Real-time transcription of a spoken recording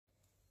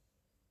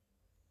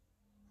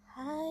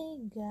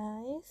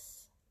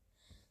guys,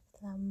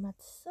 selamat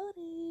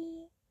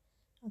sore.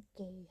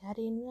 Oke,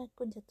 hari ini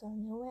aku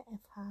jadwalnya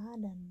WFH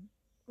dan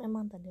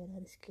memang tadi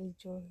ada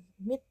schedule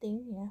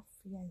meeting ya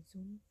via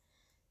Zoom.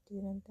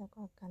 Jadi nanti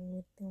aku akan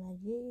meeting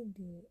lagi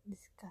di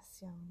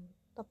discuss yang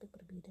topik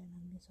berbeda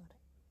nanti sore.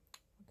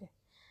 Oke,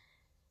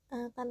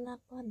 karena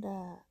aku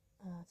ada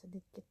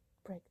sedikit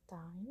break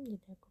time,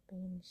 jadi aku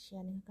pengen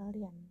sharing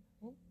kalian,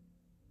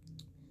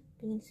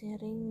 pengen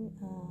sharing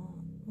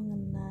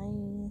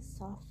mengenai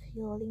self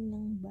healing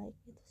yang baik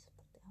itu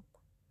seperti apa.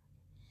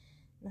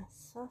 Nah,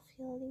 self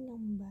healing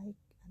yang baik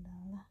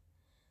adalah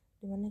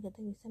dimana kita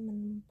bisa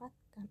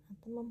menempatkan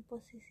atau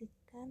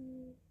memposisikan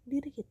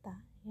diri kita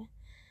ya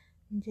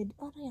menjadi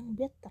orang yang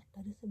better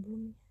dari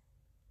sebelumnya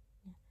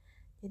ya.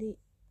 Jadi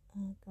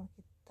kalau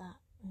kita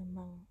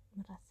memang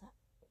merasa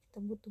kita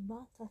butuh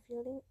banget self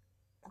healing,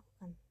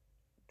 lakukan,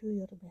 do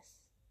your best.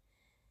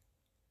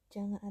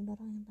 Jangan ada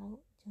orang yang tahu,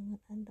 jangan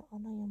ada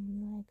orang yang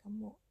menilai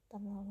kamu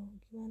terlalu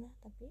gimana,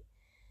 tapi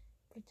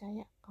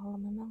percaya kalau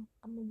memang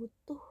kamu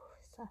butuh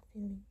self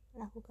healing,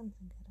 lakukan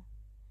segera.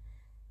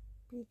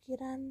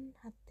 Pikiran,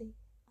 hati,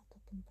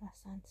 ataupun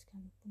perasaan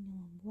sekalipun yang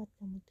membuat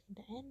kamu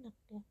tidak enak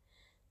ya,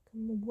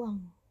 kamu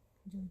buang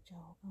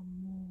jauh-jauh,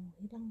 kamu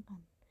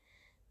hilangkan.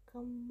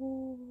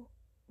 Kamu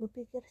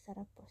berpikir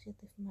secara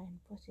positif mind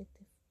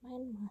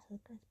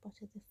menghasilkan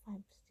positive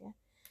vibes ya.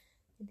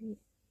 Jadi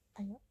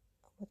ayo,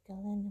 buat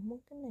kalian yang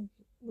mungkin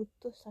lagi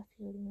butuh self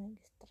healing,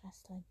 lagi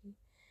stres, lagi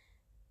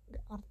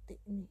gak ngerti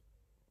nih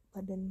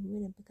badan gue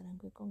dan pikiran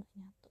gue kok gak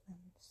nyatu dan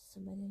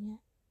sebagainya,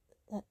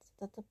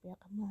 tetap ya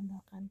kamu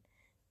andalkan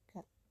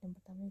gut. Yang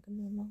pertama, yang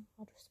kedua, memang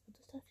harus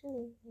butuh self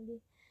healing. Jadi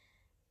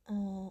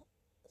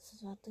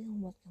sesuatu yang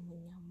membuat kamu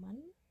nyaman,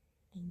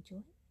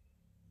 enjoy,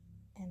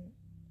 and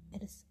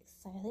it is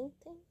exciting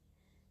thing.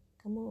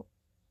 Kamu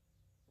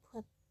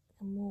buat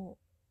kamu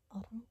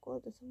rangkul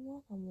itu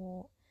semua,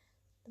 kamu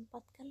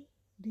tempatkan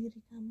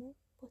diri kamu,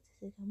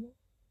 posisi kamu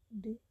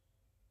di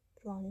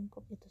ruang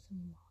lingkup itu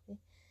semua, oke?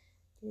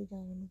 Jadi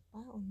jangan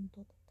lupa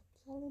untuk tetap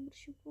selalu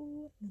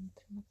bersyukur dan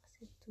terima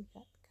kasih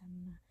juga,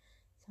 karena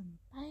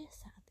sampai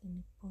saat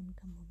ini pun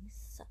kamu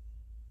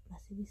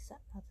masih bisa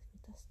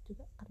aktivitas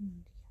juga karena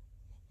dia, oke?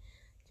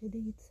 Jadi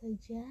itu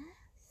saja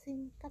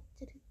singkat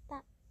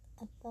cerita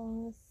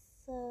atau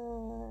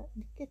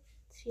sedikit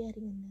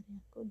sharingan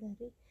dari aku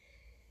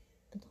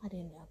untuk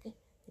hari ini, oke?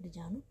 Jadi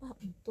jangan lupa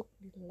untuk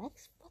di like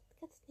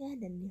podcastnya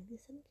dan di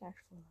listen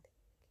carefully.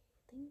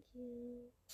 Thank you.